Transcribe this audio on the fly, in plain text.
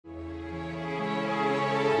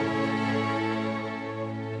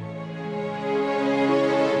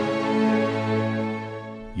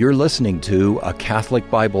You're listening to a Catholic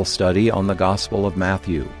Bible study on the Gospel of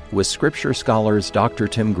Matthew with Scripture scholars Dr.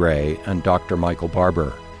 Tim Gray and Dr. Michael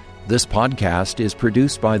Barber. This podcast is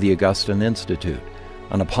produced by the Augustine Institute,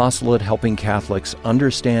 an apostolate helping Catholics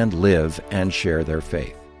understand, live, and share their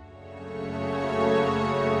faith.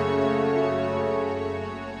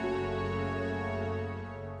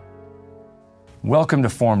 Welcome to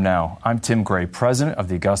Form Now. I'm Tim Gray, president of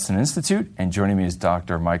the Augustine Institute, and joining me is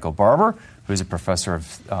Dr. Michael Barber, who is a professor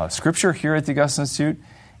of Scripture here at the Augustine Institute.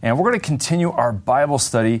 And we're going to continue our Bible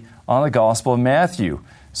study on the Gospel of Matthew.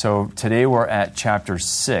 So today we're at chapter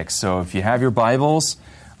 6. So if you have your Bibles,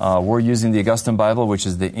 we're using the Augustine Bible, which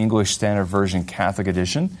is the English Standard Version Catholic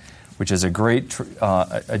Edition, which is a great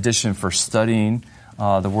edition for studying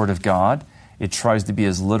the Word of God. It tries to be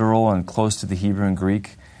as literal and close to the Hebrew and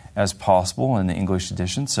Greek as possible in the English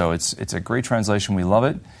edition. So it's a great translation. We love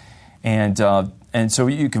it. And so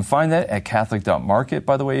you can find that at Catholic.market,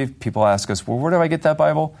 by the way. People ask us, well, where do I get that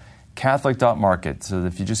Bible? Catholic.market. So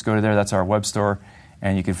if you just go to there, that's our web store,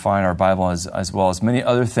 and you can find our Bible as well as many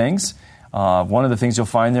other things. One of the things you'll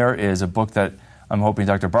find there is a book that I'm hoping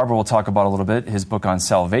Dr. Barber will talk about a little bit. His book on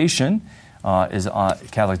salvation is on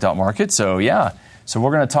Catholic.market. So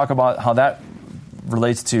we're going to talk about how that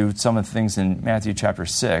relates to some of the things in Matthew chapter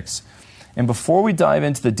 6. And before we dive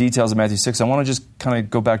into the details of Matthew 6, I want to just kind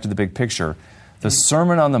of go back to the big picture. The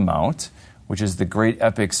Sermon on the Mount, which is the great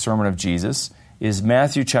epic sermon of Jesus, is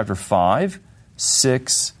Matthew chapter 5,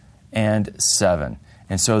 6, and 7.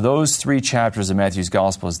 And so those three chapters of Matthew's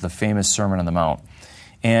Gospel is the famous Sermon on the Mount.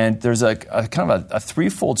 And there's a kind of a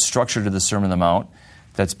threefold structure to the Sermon on the Mount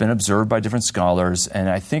that's been observed by different scholars. And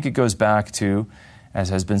I think it goes back to, as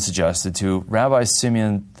has been suggested, to Rabbi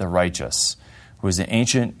Simeon the Righteous, who was an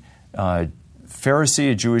ancient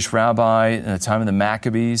Pharisee, a Jewish rabbi in the time of the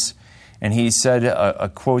Maccabees. And he said a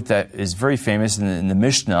quote that is very famous in the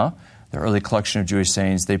Mishnah, the early collection of Jewish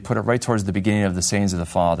sayings. They put it right towards the beginning of the sayings of the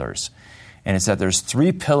fathers. And it's that there's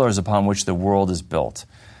three pillars upon which the world is built.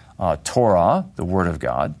 Torah, the Word of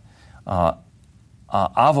God,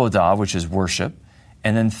 Avodah, which is worship,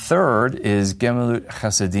 and then third is Gemilut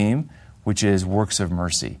Chasadim, which is works of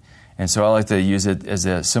mercy. And so I like to use it as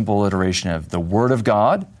a simple alliteration of the Word of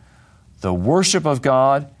God, the worship of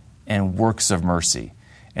God, and works of mercy.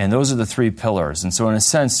 And those are the three pillars. And so in a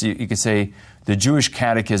sense, you could say the Jewish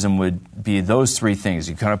catechism would be those three things.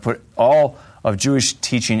 You kind of put all of Jewish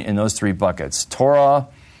teaching in those three buckets. Torah,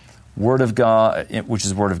 Word of God, which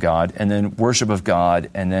is Word of God, and then worship of God,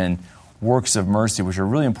 and then works of mercy, which are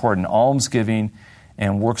really important. Almsgiving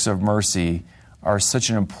and works of mercy are such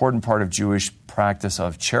an important part of Jewish practice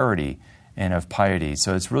of charity and of piety.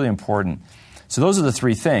 So it's really important. So those are the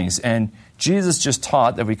three things. And Jesus just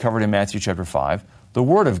taught, that we covered in Matthew chapter 5, the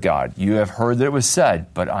Word of God. You have heard that it was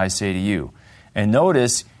said, but I say to you. And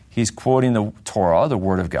notice he's quoting the Torah, the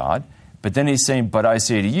Word of God, but then he's saying, but I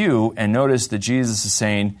say to you. And notice that Jesus is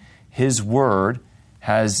saying his Word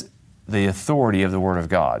has the authority of the Word of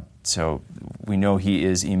God. So we know he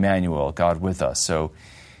is Emmanuel, God with us. So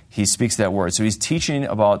he speaks that word. So he's teaching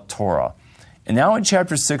about Torah. And now in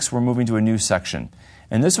chapter 6, we're moving to a new section.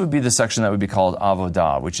 And this would be the section that would be called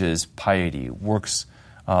Avodah, which is piety, works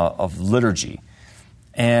of liturgy.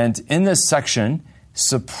 And in this section,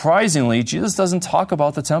 surprisingly, Jesus doesn't talk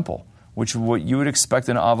about the temple, which is what you would expect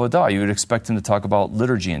in Avodah. You would expect him to talk about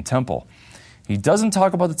liturgy and temple. He doesn't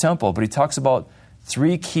talk about the temple, but he talks about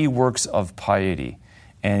three key works of piety.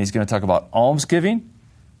 And he's going to talk about almsgiving,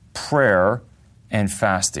 prayer, and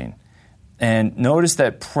fasting. And notice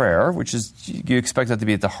that prayer, which is, you expect that to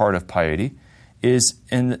be at the heart of piety, is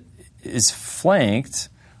flanked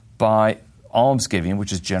by almsgiving,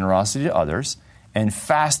 which is generosity to others, and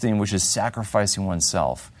fasting, which is sacrificing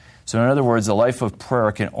oneself. So in other words, the life of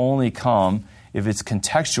prayer can only come if it's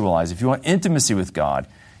contextualized. If you want intimacy with God,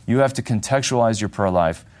 you have to contextualize your prayer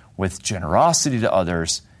life with generosity to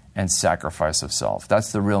others and sacrifice of self.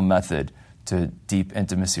 That's the real method to deep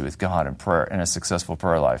intimacy with God and prayer and a successful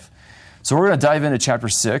prayer life. So we're going to dive into chapter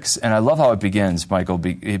 6, and I love how it begins, Michael.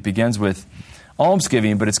 It begins with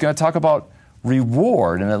almsgiving, but it's going to talk about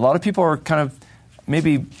reward. And a lot of people are kind of,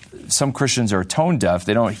 maybe some Christians are tone deaf.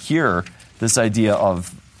 They don't hear this idea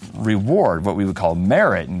of reward, what we would call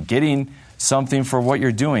merit, and getting something for what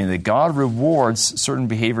you're doing, that God rewards certain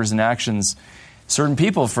behaviors and actions, certain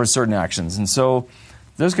people for certain actions. And so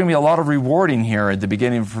there's going to be a lot of rewarding here at the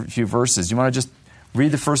beginning of a few verses. You want to just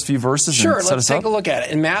read the first few verses? Sure, and set let's us take up? a look at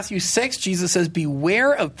it. In Matthew 6, Jesus says,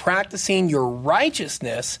 beware of practicing your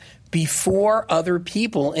righteousness before other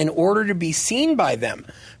people in order to be seen by them.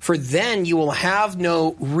 For then you will have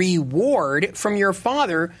no reward from your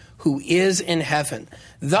Father who is in heaven.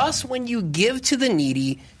 Thus, when you give to the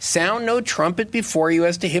needy, sound no trumpet before you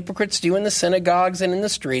as the hypocrites do in the synagogues and in the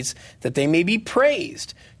streets, that they may be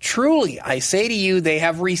praised. Truly, I say to you, they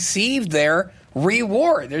have received their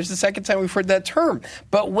reward. There's the second time we've heard that term.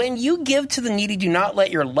 But when you give to the needy, do not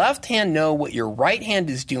let your left hand know what your right hand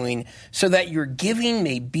is doing, so that your giving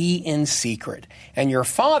may be in secret. And your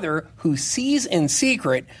Father, who sees in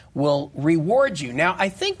secret, will reward you. Now, I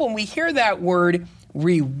think when we hear that word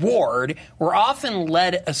reward, we're often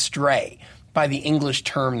led astray by the English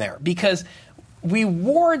term there, because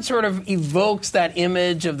reward sort of evokes that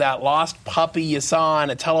image of that lost puppy you saw on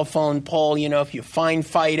a telephone pole. You know, if you find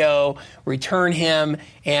Fido, return him,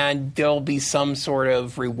 and there'll be some sort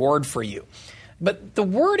of reward for you. But the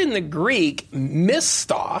word in the Greek,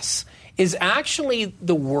 mistos, is actually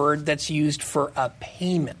the word that's used for a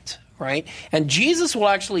payment, right? And Jesus will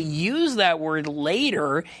actually use that word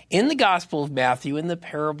later in the Gospel of Matthew in the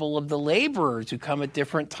parable of the laborers who come at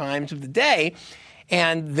different times of the day.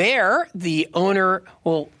 And there, the owner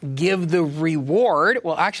will give the reward.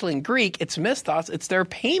 Well, actually, in Greek, it's mistos. It's their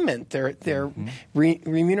payment, their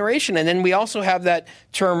remuneration. And then we also have that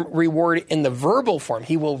term reward in the verbal form.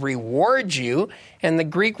 He will reward you. And the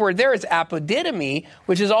Greek word there is apodidomi,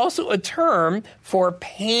 which is also a term for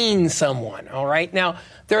paying someone. All right. Now,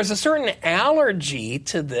 there's a certain allergy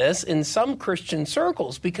to this in some Christian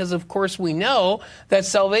circles because, of course, we know that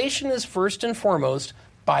salvation is first and foremost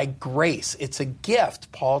by grace. It's a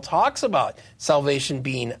gift. Paul talks about salvation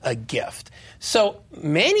being a gift. So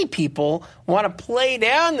many people want to play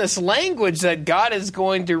down this language that God is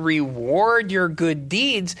going to reward your good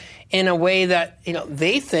deeds in a way that,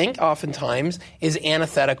 they think oftentimes is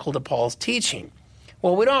antithetical to Paul's teaching.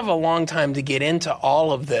 Well, we don't have a long time to get into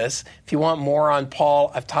all of this. If you want more on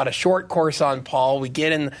Paul, I've taught a short course on Paul. We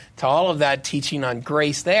get into all of that teaching on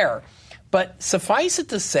grace there. But suffice it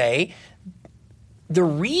to say, the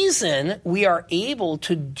reason we are able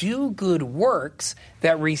to do good works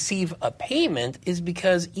that receive a payment is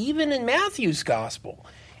because even in Matthew's gospel,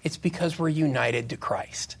 it's because we're united to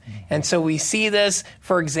Christ. And so we see this,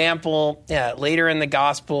 for example, later in the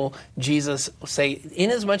gospel, Jesus will say,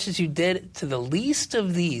 inasmuch as you did it to the least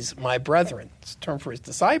of these, my brethren, it's a term for his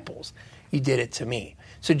disciples, you did it to me.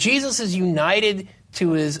 So Jesus is united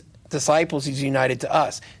to his disciples, he's united to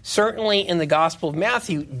us. Certainly in the Gospel of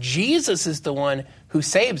Matthew, Jesus is the one who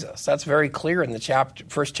saves us. That's very clear in the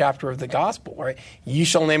first chapter of the Gospel, right? You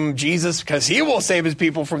shall name him Jesus because he will save his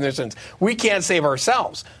people from their sins. We can't save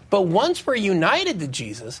ourselves. But once we're united to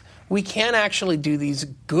Jesus, we can actually do these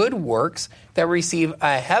good works that receive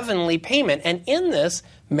a heavenly payment. And in this,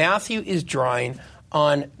 Matthew is drawing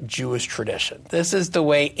on Jewish tradition. This is the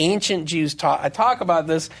way ancient Jews taught. I talk about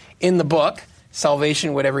this in the book,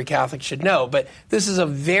 Salvation, What Every Catholic Should Know. But this is a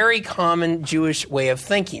very common Jewish way of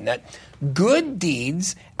thinking, that good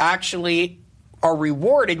deeds actually are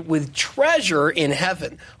rewarded with treasure in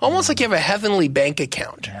heaven. Almost like you have a heavenly bank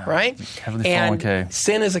account, right? Heavenly and 401k.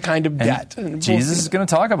 Sin is a kind of debt. And Jesus is going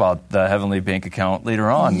to talk about the heavenly bank account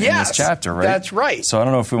later on in this chapter, right? That's right. So I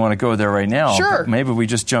don't know if we want to go there right now. Sure. But maybe we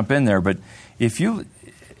just jump in there. But if you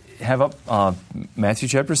have up Matthew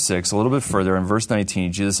chapter 6, a little bit further, in verse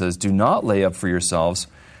 19, Jesus says, "Do not lay up for yourselves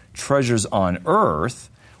treasures on earth,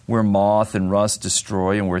 where moth and rust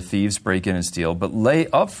destroy and where thieves break in and steal, but lay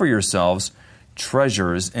up for yourselves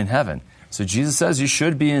treasures in heaven." So Jesus says you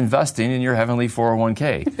should be investing in your heavenly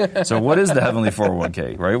 401k. So what is the heavenly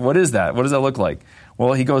 401k, right? What is that? What does that look like?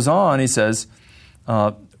 Well, he goes on, he says,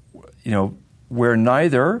 where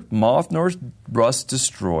neither moth nor rust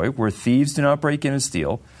destroy, where thieves do not break in and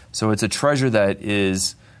steal. So it's a treasure that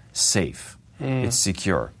is safe. It's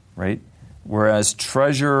secure, right? Whereas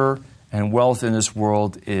treasure and wealth in this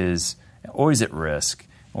world is always at risk.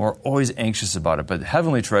 We're always anxious about it. But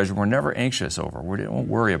heavenly treasure, we're never anxious over. We don't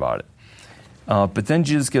worry about it. But then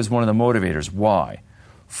Jesus gives one of the motivators. Why?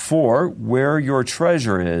 For where your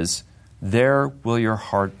treasure is, there will your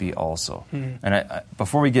heart be also. And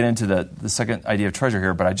before we get into the second idea of treasure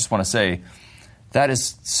here, but I just want to say that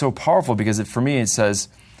is so powerful because for me it says,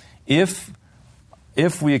 if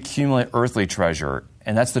we accumulate earthly treasure,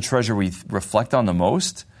 and that's the treasure we reflect on the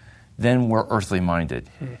most, then we're earthly minded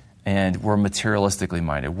and we're materialistically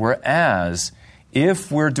minded. Whereas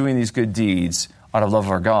if we're doing these good deeds out of love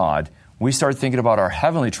of our God, we start thinking about our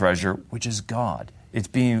heavenly treasure, which is God. It's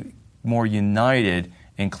being more united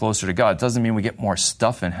and closer to God. It doesn't mean we get more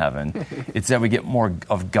stuff in heaven. It's that we get more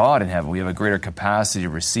of God in heaven. We have a greater capacity to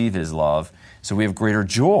receive his love, so we have greater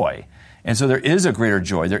joy. And so there is a greater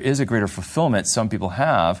joy. There is a greater fulfillment some people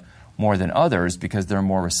have more than others because they're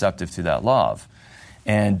more receptive to that love.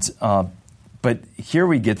 And but here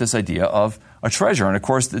we get this idea of a treasure. And of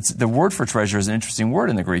course, the word for treasure is an interesting word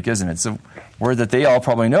in the Greek, isn't it? It's a word that they all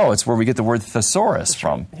probably know. It's where we get the word thesaurus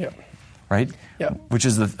from, right? Yeah. Which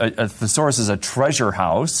is a thesaurus is a treasure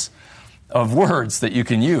house of words that you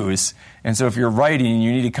can use. And so if you're writing and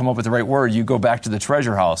you need to come up with the right word, you go back to the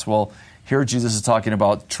treasure house. Well, here Jesus is talking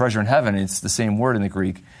about treasure in heaven. It's the same word in the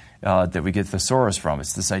Greek that we get thesaurus from.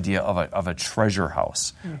 It's this idea of a treasure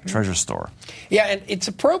house, treasure store. Yeah, and it's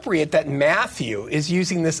appropriate that Matthew is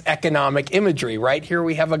using this economic imagery, right? Here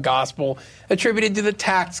we have a gospel attributed to the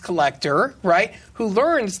tax collector, right, who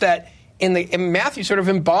learns that in Matthew sort of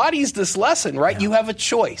embodies this lesson, right? Yeah. You have a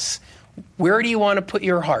choice. Where do you want to put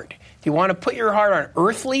your heart? Do you want to put your heart on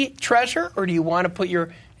earthly treasure, or do you want to put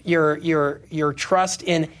your trust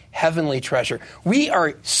in heavenly treasure? We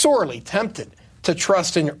are sorely tempted to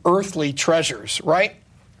trust in earthly treasures, right?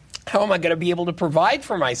 How am I going to be able to provide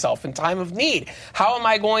for myself in time of need? How am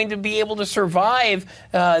I going to be able to survive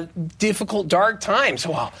difficult, dark times?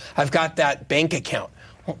 Well, I've got that bank account.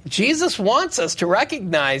 Well, Jesus wants us to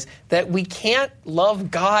recognize that we can't love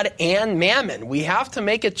God and mammon. We have to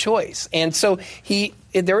make a choice. And so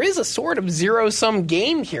there is a sort of zero-sum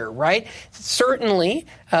game here, right? Certainly,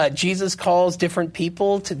 Jesus calls different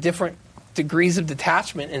people to different degrees of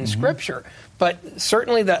detachment in Scripture. But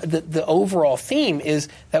certainly the overall theme is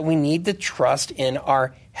that we need to trust in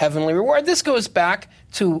our heavenly reward. This goes back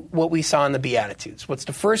to what we saw in the Beatitudes. What's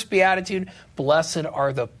the first Beatitude? Blessed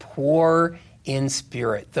are the poor in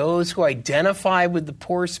spirit, those who identify with the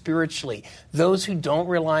poor spiritually, those who don't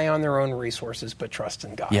rely on their own resources but trust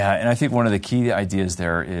in God. Yeah, and I think one of the key ideas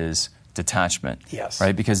there is detachment. Yes.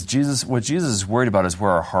 Right? Because what Jesus is worried about is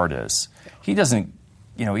where our heart is. He doesn't,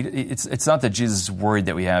 it's not that Jesus is worried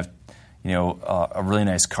that we have a really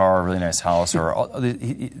nice car, a really nice house, or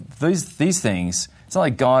these things. It's not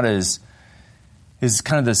like God is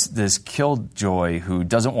kind of this killjoy who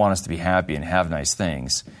doesn't want us to be happy and have nice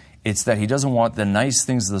things. It's that he doesn't want the nice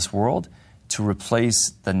things of this world to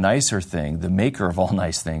replace the nicer thing, the maker of all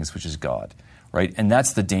nice things, which is God, right? And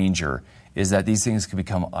that's the danger, is that these things can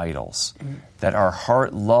become idols, that our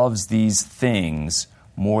heart loves these things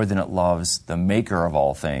more than it loves the maker of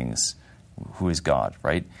all things, who is God,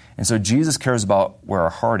 right? And so Jesus cares about where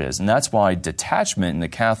our heart is. And that's why detachment in the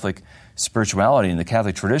Catholic spirituality and the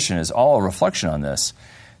Catholic tradition is all a reflection on this.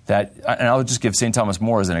 And I'll just give St. Thomas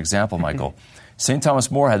More as an example, Michael. St. Thomas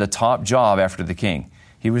More had the top job after the king.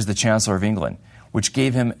 He was the Chancellor of England, which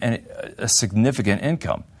gave him a significant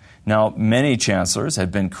income. Now, many chancellors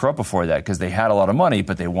had been corrupt before that because they had a lot of money,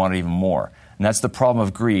 but they wanted even more. And that's the problem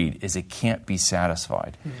of greed, is it can't be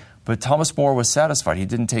satisfied. But Thomas More was satisfied. He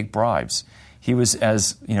didn't take bribes. He was,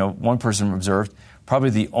 as one person observed, probably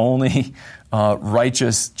the only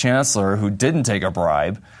righteous chancellor who didn't take a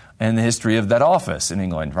bribe in the history of that office in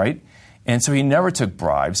England, right? And so he never took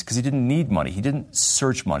bribes because he didn't need money. He didn't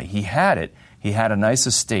search money. He had it. He had a nice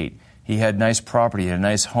estate. He had nice property. He had a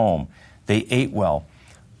nice home. They ate well.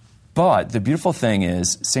 But the beautiful thing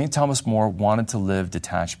is, St. Thomas More wanted to live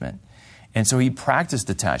detachment. And so he practiced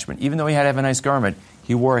detachment. Even though he had to have a nice garment,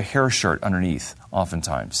 he wore a hair shirt underneath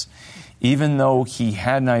oftentimes. Even though he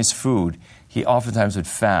had nice food, he oftentimes would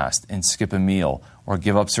fast and skip a meal or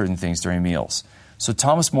give up certain things during meals. So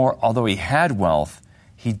Thomas More, although he had wealth,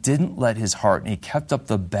 he didn't let his heart, and he kept up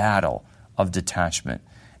the battle of detachment.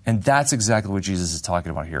 And that's exactly what Jesus is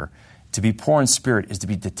talking about here. To be poor in spirit is to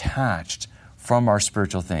be detached from our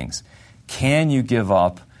spiritual things. Can you give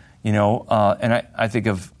up, and I think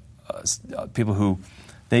of people who,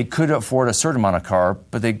 they could afford a certain amount of car,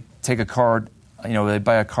 but they take a car, they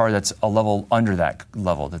buy a car that's a level under that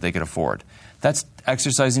level that they could afford. That's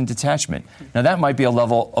exercising detachment. Now, that might be a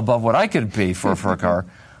level above what I could pay for a car,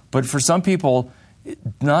 but for some people,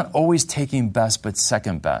 not always taking best, but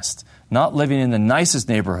second best. Not living in the nicest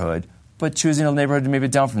neighborhood, but choosing a neighborhood maybe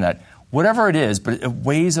down from that. Whatever it is, but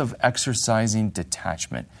ways of exercising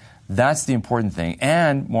detachment. That's the important thing.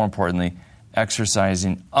 And more importantly,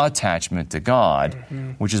 exercising attachment to God,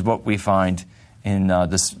 which is what we find in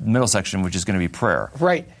this middle section, which is going to be prayer.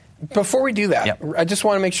 Right. Before we do that, I just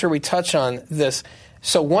want to make sure we touch on this.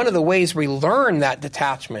 So one of the ways we learn that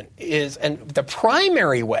detachment is, and the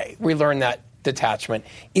primary way we learn that detachment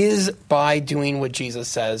is by doing what Jesus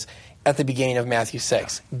says at the beginning of Matthew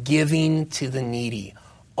 6, giving to the needy,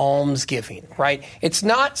 almsgiving, right? It's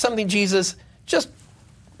not something Jesus just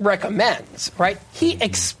recommends, right? He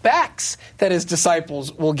expects that his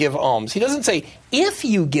disciples will give alms. He doesn't say, if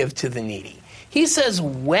you give to the needy. He says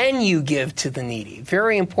when you give to the needy.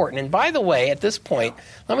 Very important. And by the way, at this point,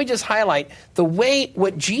 let me just highlight the way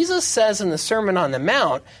what Jesus says in the Sermon on the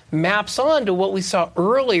Mount maps on to what we saw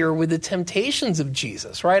earlier with the temptations of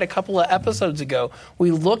Jesus, right? A couple of episodes ago,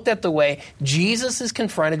 we looked at the way Jesus is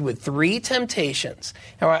confronted with 3 temptations.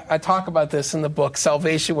 Now, I talk about this in the book,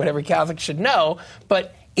 Salvation, What Every Catholic Should Know,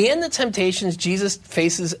 but in the temptations, Jesus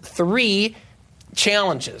faces 3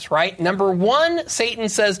 challenges, right? Number 1, Satan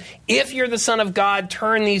says, if you're the Son of God,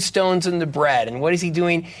 turn these stones into bread. And what is he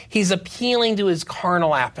doing? He's appealing to his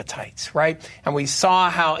carnal appetites, right? And we saw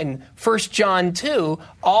how in 1 John 2,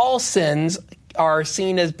 all sins are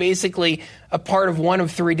seen as basically a part of one of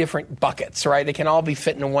 3 different buckets, right? They can all be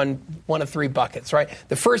fit in one of 3 buckets, right?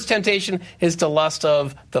 The first temptation is the lust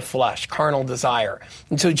of the flesh, carnal desire.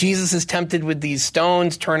 And so Jesus is tempted with these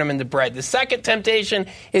stones, turn them into bread. The second temptation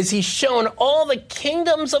is he's shown all the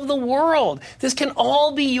kingdoms of the world. This can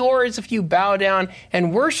all be yours if you bow down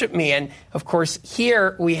and worship me. And of course,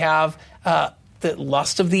 here we have the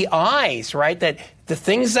lust of the eyes, right? That the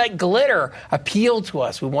things that glitter appeal to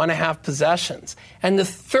us. We want to have possessions. And the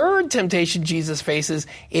third temptation Jesus faces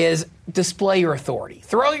is display your authority.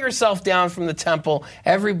 Throw yourself down from the temple.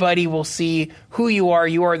 Everybody will see who you are.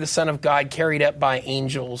 You are the Son of God, carried up by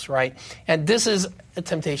angels, right? And this is a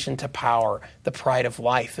temptation to power, the pride of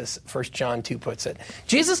life, as 1 John 2 puts it.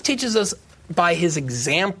 Jesus teaches us by his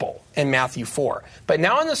example in Matthew 4. But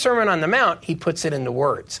now in the Sermon on the Mount, he puts it into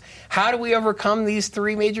words. How do we overcome these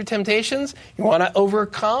 3 major temptations? You want to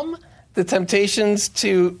overcome the temptations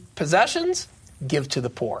to possessions? Give to the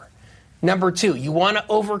poor. Number 2, you want to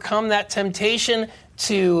overcome that temptation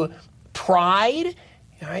to pride?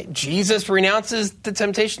 All right? Jesus renounces the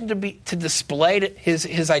temptation to display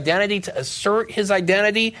his identity, to assert his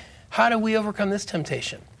identity. How do we overcome this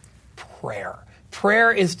temptation? Prayer.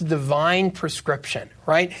 Prayer is the divine prescription,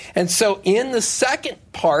 right? And so in the second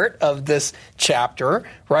part of this chapter,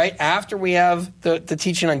 right, after we have the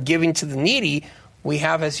teaching on giving to the needy, we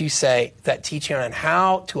have, as you say, that teaching on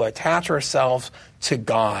how to attach ourselves to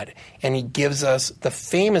God. And he gives us the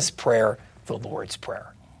famous prayer, the Lord's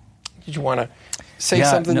Prayer. Did you want to say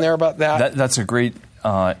something there about that? That's a great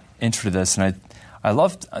intro to this. And I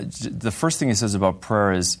love the first thing he says about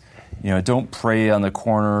prayer is, don't pray on the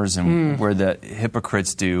corners and where the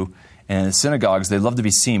hypocrites do. And in synagogues, they love to be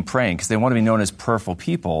seen praying because they want to be known as prayerful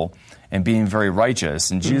people and being very righteous.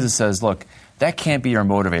 And Jesus says, look, that can't be your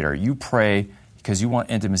motivator. You pray because you want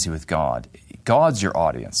intimacy with God. God's your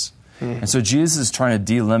audience. And so Jesus is trying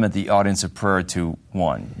to delimit the audience of prayer to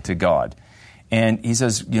God. And he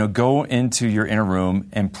says, go into your inner room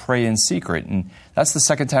and pray in secret. And that's the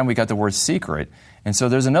second time we got the word secret. And so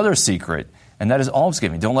there's another secret. And that is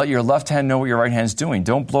almsgiving. Don't let your left hand know what your right hand is doing.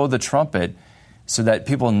 Don't blow the trumpet so that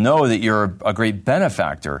people know that you're a great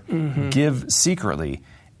benefactor. Give secretly.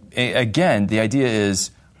 Again, the idea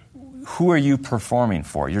is, who are you performing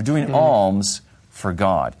for? You're doing alms for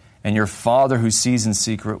God. And your Father who sees in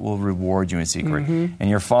secret will reward you in secret. And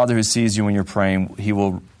your Father who sees you when you're praying, he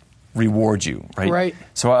will reward you. Right?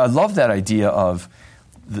 So I love that idea of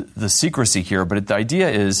the secrecy here. But the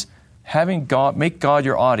idea is, having God, make God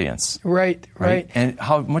your audience. Right. And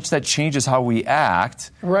how much that changes how we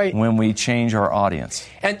act when we change our audience.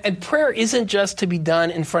 And prayer isn't just to be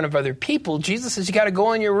done in front of other people. Jesus says you got to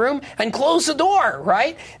go in your room and close the door,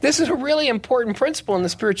 right? This is a really important principle in the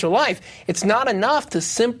spiritual life. It's not enough to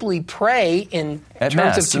simply pray in at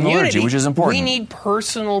terms Mass, of community, which is important. We need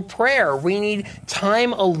personal prayer. We need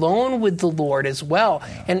time alone with the Lord as well.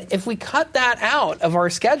 And if we cut that out of our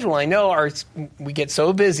schedule, I know we get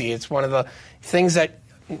so busy. It's one of the things that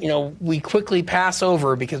we quickly pass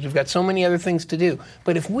over because we've got so many other things to do.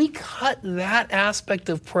 But if we cut that aspect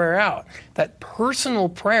of prayer out, that personal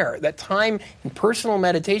prayer, that time in personal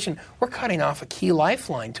meditation, we're cutting off a key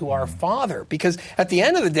lifeline to our Father. Because at the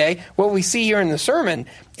end of the day, what we see here in the sermon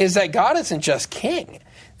is that God isn't just king.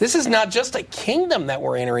 This is not just a kingdom that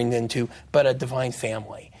we're entering into, but a divine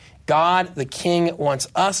family. God, the King, wants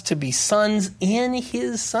us to be sons in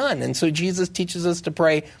his Son. And so Jesus teaches us to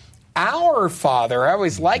pray, Our Father. I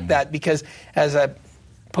always like that because, as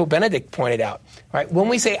Pope Benedict pointed out, right, when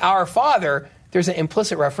we say Our Father, there's an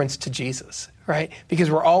implicit reference to Jesus, right? Because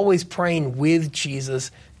we're always praying with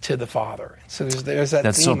Jesus to the Father. So there's that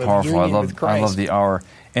That's theme so powerful. of union with Christ. I love the Our.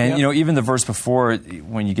 And, even the verse before,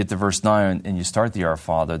 when you get to verse 9 and you start the Our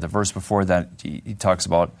Father, the verse before that, he talks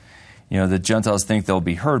about, the Gentiles think they'll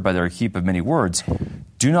be heard by their heap of many words.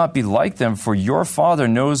 Do not be like them, for your Father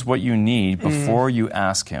knows what you need before you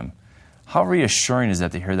ask him. How reassuring is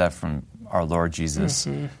that to hear that from our Lord Jesus,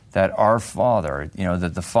 that our Father,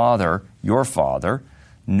 that the Father, your Father,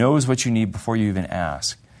 knows what you need before you even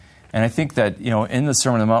ask. And I think that, in the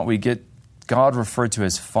Sermon on the Mount, we get God referred to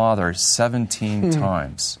as Father 17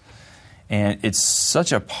 times. And it's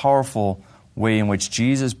such a powerful way in which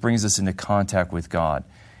Jesus brings us into contact with God.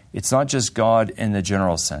 It's not just God in the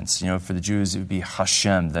general sense. For the Jews, it would be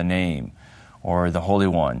Hashem, the name, or the Holy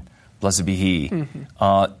One, blessed be He.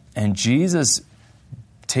 And Jesus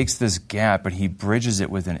takes this gap, but He bridges it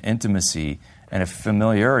with an intimacy and a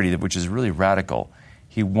familiarity which is really radical.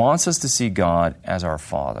 He wants us to see God as our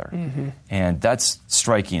Father. And that's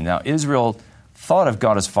striking. Now, Israel thought of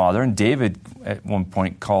God as Father, and David at one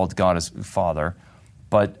point called God as Father,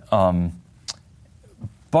 but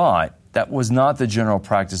that was not the general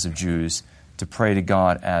practice of Jews to pray to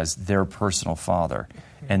God as their personal Father.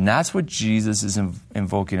 And that's what Jesus is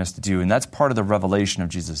invoking us to do, and that's part of the revelation of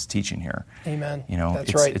Jesus' teaching here. Amen.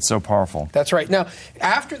 That's right. It's so powerful. That's right. Now,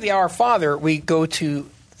 after the Our Father, we go to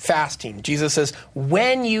fasting. Jesus says,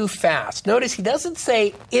 when you fast. Notice He doesn't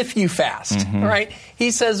say if you fast, right?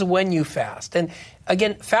 He says when you fast. And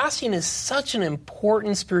again, fasting is such an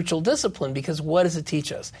important spiritual discipline because what does it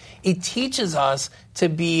teach us? It teaches us to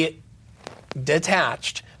be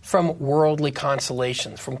detached from worldly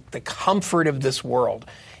consolations, from the comfort of this world.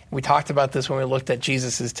 We talked about this when we looked at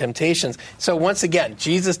Jesus' temptations. So once again,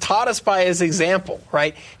 Jesus taught us by His example,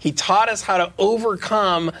 right? He taught us how to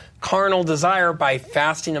overcome carnal desire by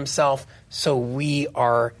fasting Himself, so we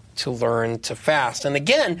are to learn to fast. And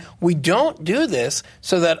again, we don't do this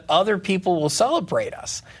so that other people will celebrate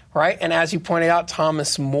us, right? And as you pointed out,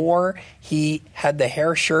 Thomas More, he had the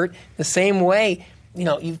hair shirt. The same way,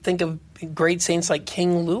 you think of great saints like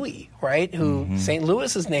King Louis, right, who St.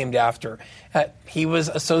 Louis is named after. He was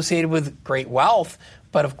associated with great wealth,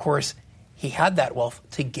 but of course, he had that wealth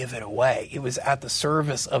to give it away. It was at the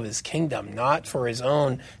service of his kingdom, not for his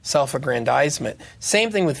own self-aggrandizement.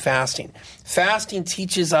 Same thing with fasting. Fasting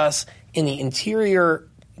teaches us in the interior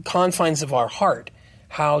confines of our heart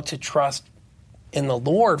how to trust in the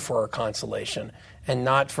Lord for our consolation and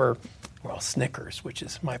not for Snickers, which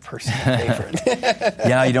is my personal favorite.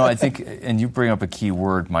 Yeah, I think, and you bring up a key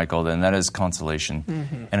word, Michael, and that is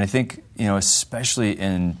consolation. And I think, especially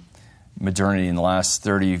in modernity in the last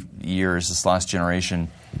 30 years, this last generation,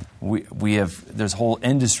 there's whole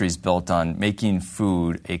industries built on making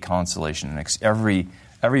food a consolation. And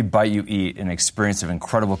every bite you eat, an experience of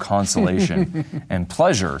incredible consolation and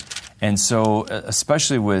pleasure. And so,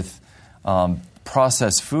 especially with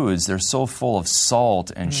processed foods, they're so full of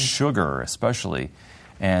salt and sugar, especially,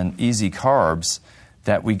 and easy carbs,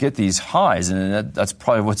 that we get these highs, and that's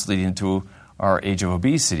probably what's leading to our age of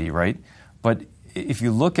obesity, right? But if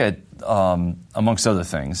you look at, amongst other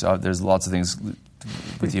things, there's lots of things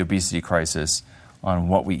with the obesity crisis on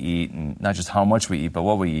what we eat, and not just how much we eat, but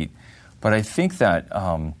what we eat. But I think that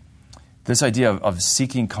this idea of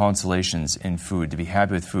seeking consolations in food, to be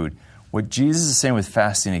happy with food, what Jesus is saying with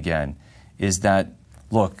fasting again, is that,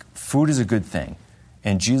 look, food is a good thing,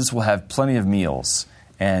 and Jesus will have plenty of meals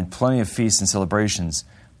and plenty of feasts and celebrations,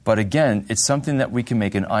 but again, it's something that we can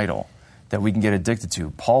make an idol, that we can get addicted to.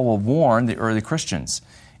 Paul will warn the early Christians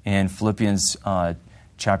in Philippians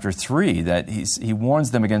chapter 3 that he warns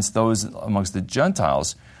them against those amongst the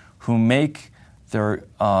Gentiles who make their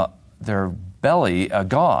belly a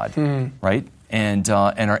god, right, and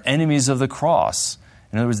are enemies of the cross.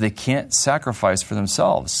 In other words, they can't sacrifice for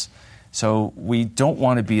themselves. So we don't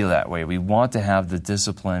want to be that way. We want to have the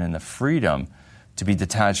discipline and the freedom to be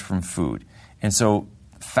detached from food. And so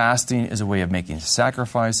fasting is a way of making a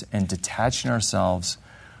sacrifice and detaching ourselves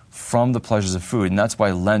from the pleasures of food. And that's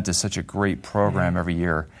why Lent is such a great program every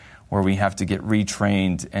year, where we have to get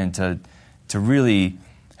retrained and to really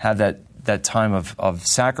have that time of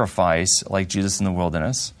sacrifice, like Jesus in the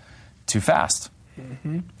wilderness, to fast,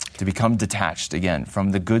 to become detached again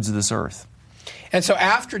from the goods of this earth. And so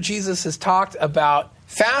after Jesus has talked about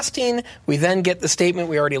fasting, we then get the statement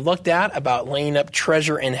we already looked at about laying up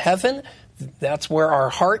treasure in heaven. That's where our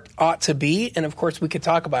heart ought to be. And of course, we could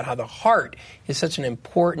talk about how the heart is such an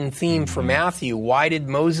important theme for Matthew. Why did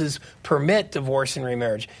Moses permit divorce and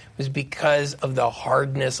remarriage? It was because of the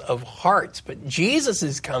hardness of hearts. But Jesus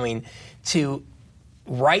is coming to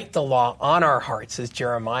write the law on our hearts, as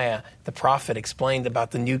Jeremiah, the prophet, explained about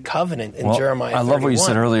the new covenant in Jeremiah 31. I love what you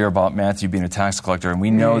said earlier about Matthew being a tax collector. And we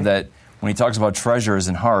know that when he talks about treasures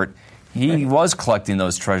in heart, he was collecting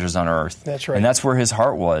those treasures on earth. That's right. And that's where his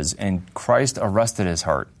heart was. And Christ arrested his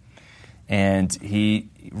heart. And he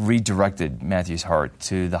redirected Matthew's heart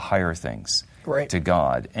to the higher things, to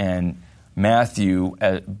God. And Matthew,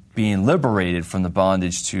 being liberated from the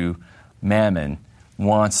bondage to mammon,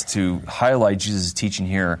 wants to highlight Jesus' teaching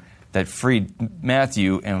here that freed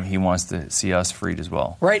Matthew, and he wants to see us freed as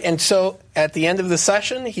well. Right, and so at the end of the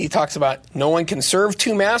session, he talks about no one can serve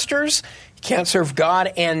two masters. You can't serve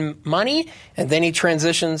God and money. And then he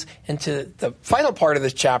transitions into the final part of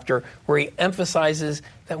this chapter where he emphasizes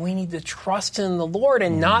that we need to trust in the Lord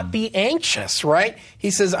and not be anxious, right?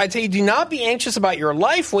 He says, I tell you, do not be anxious about your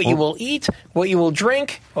life, what you will eat, what you will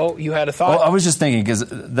drink. Oh, you had a thought? Well, I was just thinking, because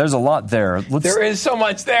there's a lot there. There is so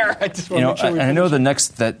much there. I just want to make sure I know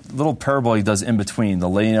that little parable he does in between, the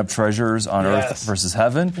laying up treasures on earth versus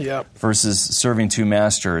heaven, versus serving two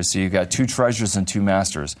masters. So you've got two treasures and two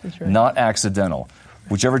masters, not accidental.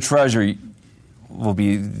 Whichever treasure will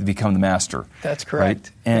become the master. That's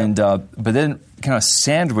correct. Right? And but then kind of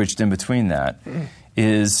sandwiched in between that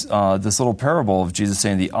is this little parable of Jesus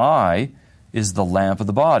saying the eye is the lamp of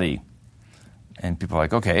the body. And people are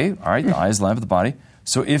like, okay, all right, the eye is the lamp of the body.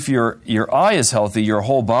 So if your eye is healthy, your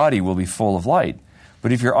whole body will be full of light.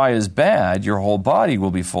 But if your eye is bad, your whole body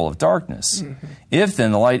will be full of darkness. If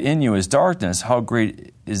then the light in you is darkness, how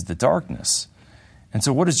great is the darkness? And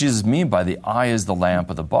so what does Jesus mean by the eye is the lamp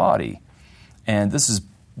of the body? And this is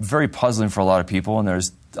very puzzling for a lot of people, and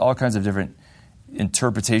there's all kinds of different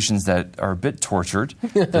interpretations that are a bit tortured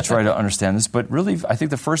to try to understand this. But really, I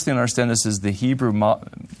think the first thing to understand this is the Hebrew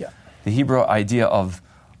idea of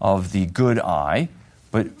the good eye.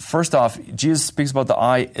 But first off, Jesus speaks about the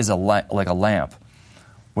eye as like a lamp.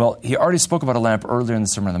 Well, he already spoke about a lamp earlier in the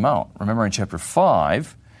Sermon on the Mount. Remember in chapter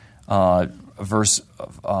 5, verse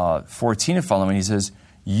 14 and following, he says,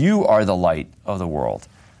 you are the light of the world.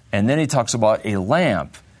 And then he talks about a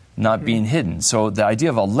lamp not being hidden. So the idea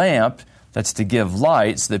of a lamp, that's to give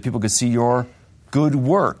light so that people could see your good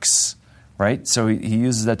works, right? So he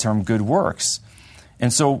uses that term, good works.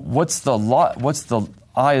 And so what's the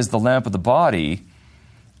eye is the lamp of the body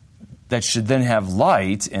that should then have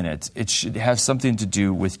light in it? It should have something to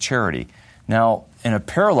do with charity. Now, in a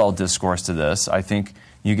parallel discourse to this, I think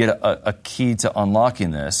you get a key to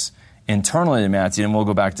unlocking this internally in Matthew, and we'll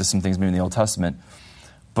go back to some things maybe in the Old Testament.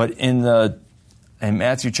 But in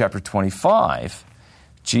Matthew chapter 25,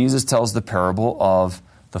 Jesus tells the parable of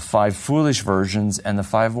the 5 foolish virgins and the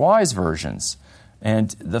 5 wise virgins.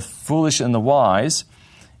 And the foolish and the wise,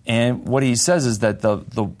 and what he says is that the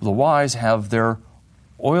wise have their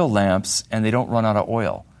oil lamps and they don't run out of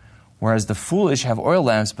oil. Whereas the foolish have oil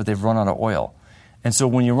lamps, but they've run out of oil. And so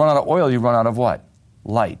when you run out of oil, you run out of what?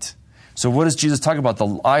 Light. So what does Jesus talk about?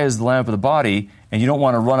 The eye is the lamp of the body, and you don't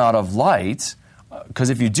want to run out of light,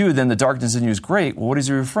 because if you do, then the darkness in you is great. Well, what is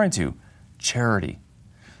he referring to? Charity.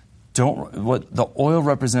 What the oil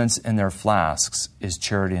represents in their flasks is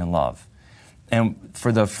charity and love. And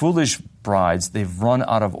for the foolish brides, they've run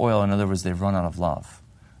out of oil. In other words, they've run out of love.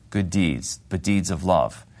 Good deeds, but deeds of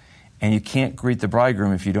love. And you can't greet the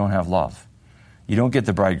bridegroom if you don't have love. You don't get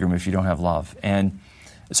the bridegroom if you don't have love. And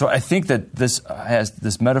so I think that this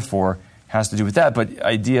metaphor has to do with that. But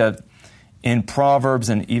idea in Proverbs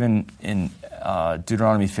and even in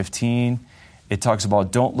Deuteronomy 15, it talks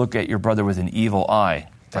about don't look at your brother with an evil eye.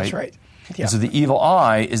 That's right. Yeah. And so the evil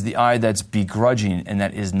eye is the eye that's begrudging and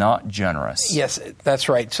that is not generous. Yes, that's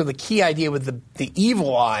right. So the key idea with the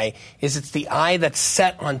evil eye is it's the eye that's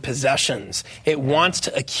set on possessions. It wants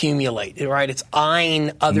to accumulate, right? It's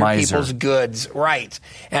eyeing other people's goods, right?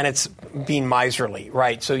 And it's being miserly,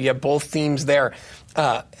 right? So you have both themes there.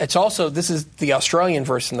 It's also, this is the Australian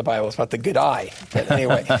verse in the Bible. It's about the good eye. But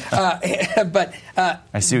anyway,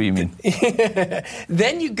 I see what you mean.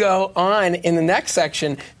 Then you go on in the next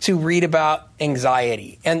section to read about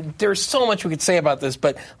anxiety. And there's so much we could say about this,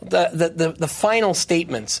 but the final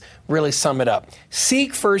statements really sum it up.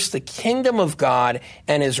 Seek first the kingdom of God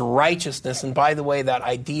and his righteousness. And by the way, that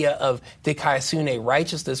idea of dikaiosune,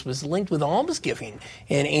 righteousness, was linked with almsgiving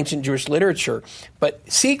in ancient Jewish literature. But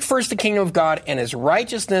seek first the kingdom of God and his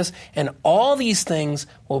righteousness, and all these things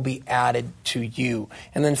will be added to you.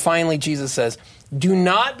 And then finally, Jesus says, do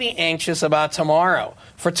not be anxious about tomorrow,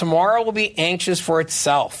 for tomorrow will be anxious for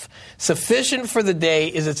itself. Sufficient for the day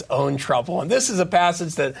is its own trouble. And this is a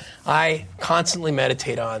passage that I constantly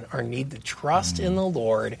meditate on, our need to trust in the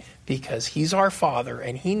Lord, because he's our Father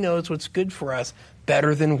and he knows what's good for us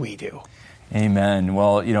better than we do. Amen.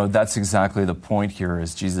 Well, that's exactly the point here,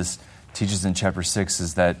 as Jesus teaches in chapter 6,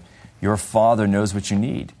 is that your Father knows what you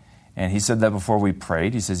need. And he said that before we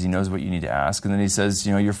prayed. He says he knows what you need to ask. And then he says,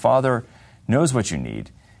 your Father knows what you need,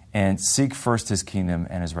 and seek first his kingdom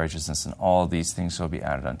and his righteousness, and all these things shall be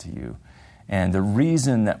added unto you. And the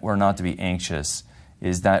reason that we're not to be anxious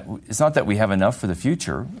is that it's not that we have enough for the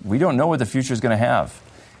future. We don't know what the future is going to have.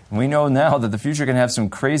 And we know now that the future can have some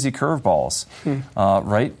crazy curveballs,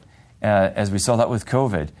 right? As we saw that with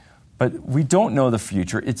COVID. But we don't know the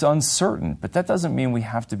future. It's uncertain. But that doesn't mean we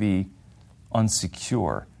have to be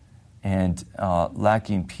unsecure and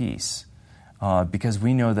lacking peace, because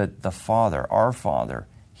we know that the Father, our Father,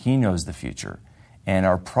 He knows the future, and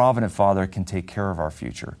our provident Father can take care of our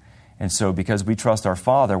future. And so because we trust our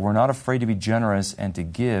Father, we're not afraid to be generous and to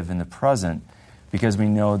give in the present, because we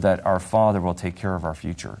know that our Father will take care of our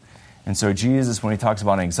future. And so Jesus, when He talks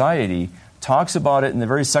about anxiety, talks about it in the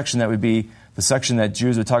very section that would be the section that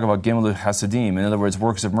Jews would talk about Gemilut Hasidim, in other words,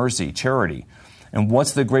 works of mercy, charity. And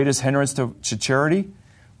what's the greatest hindrance to charity?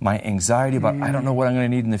 My anxiety about, I don't know what I'm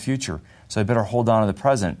going to need in the future, so I better hold on to the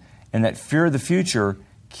present. And that fear of the future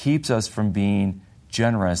keeps us from being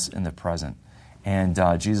generous in the present. And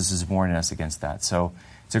Jesus is warning us against that. So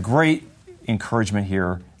it's a great encouragement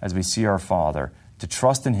here as we see our Father to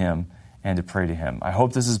trust in Him and to pray to Him. I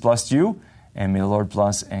hope this has blessed you, and may the Lord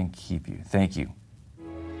bless and keep you. Thank you.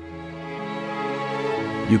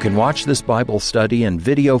 You can watch this Bible study in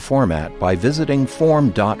video format by visiting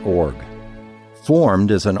formed.org. Formed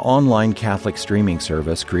is an online Catholic streaming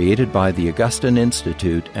service created by the Augustine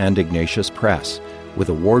Institute and Ignatius Press, with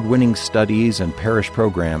award-winning studies and parish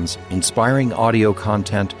programs, inspiring audio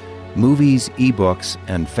content, movies, ebooks,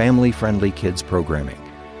 and family-friendly kids programming.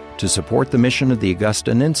 To support the mission of the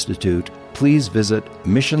Augustine Institute, please visit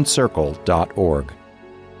missioncircle.org.